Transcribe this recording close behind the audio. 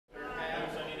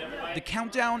The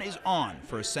countdown is on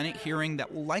for a Senate hearing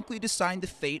that will likely decide the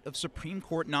fate of Supreme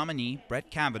Court nominee Brett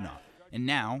Kavanaugh. And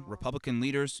now, Republican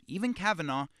leaders, even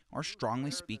Kavanaugh, are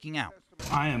strongly speaking out.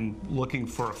 I am looking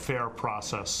for a fair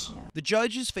process. The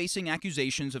judge is facing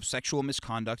accusations of sexual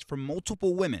misconduct from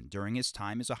multiple women during his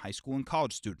time as a high school and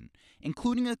college student,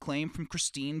 including a claim from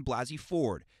Christine Blasey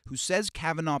Ford, who says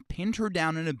Kavanaugh pinned her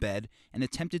down in a bed and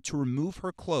attempted to remove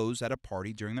her clothes at a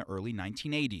party during the early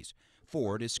 1980s.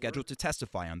 Ford is scheduled to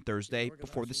testify on Thursday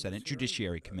before the Senate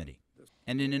Judiciary Committee.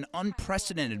 And in an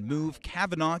unprecedented move,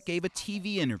 Kavanaugh gave a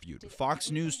TV interview to Fox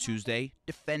News Tuesday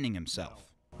defending himself.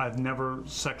 I've never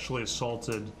sexually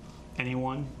assaulted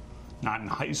anyone, not in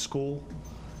high school,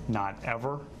 not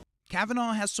ever.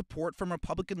 Kavanaugh has support from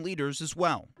Republican leaders as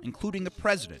well, including the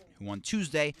president, who on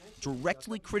Tuesday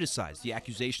directly criticized the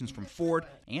accusations from Ford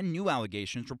and new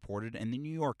allegations reported in the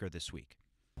New Yorker this week.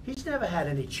 He's never had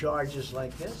any charges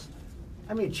like this.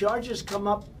 I mean, charges come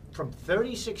up from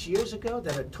 36 years ago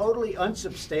that are totally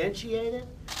unsubstantiated.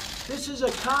 This is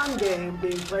a con game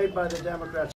being played by the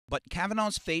Democrats. But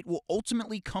Kavanaugh's fate will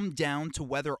ultimately come down to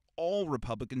whether all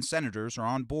Republican senators are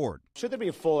on board. Should there be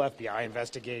a full FBI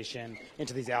investigation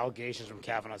into these allegations from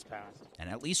Kavanaugh's past? And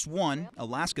at least one,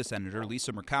 Alaska Senator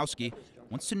Lisa Murkowski,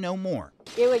 wants to know more.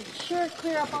 It would sure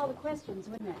clear up all the questions,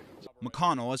 wouldn't it?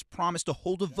 McConnell has promised to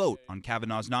hold a vote on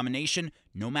Kavanaugh's nomination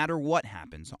no matter what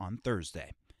happens on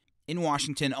Thursday. In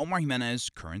Washington, Omar Jimenez,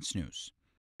 Currents News.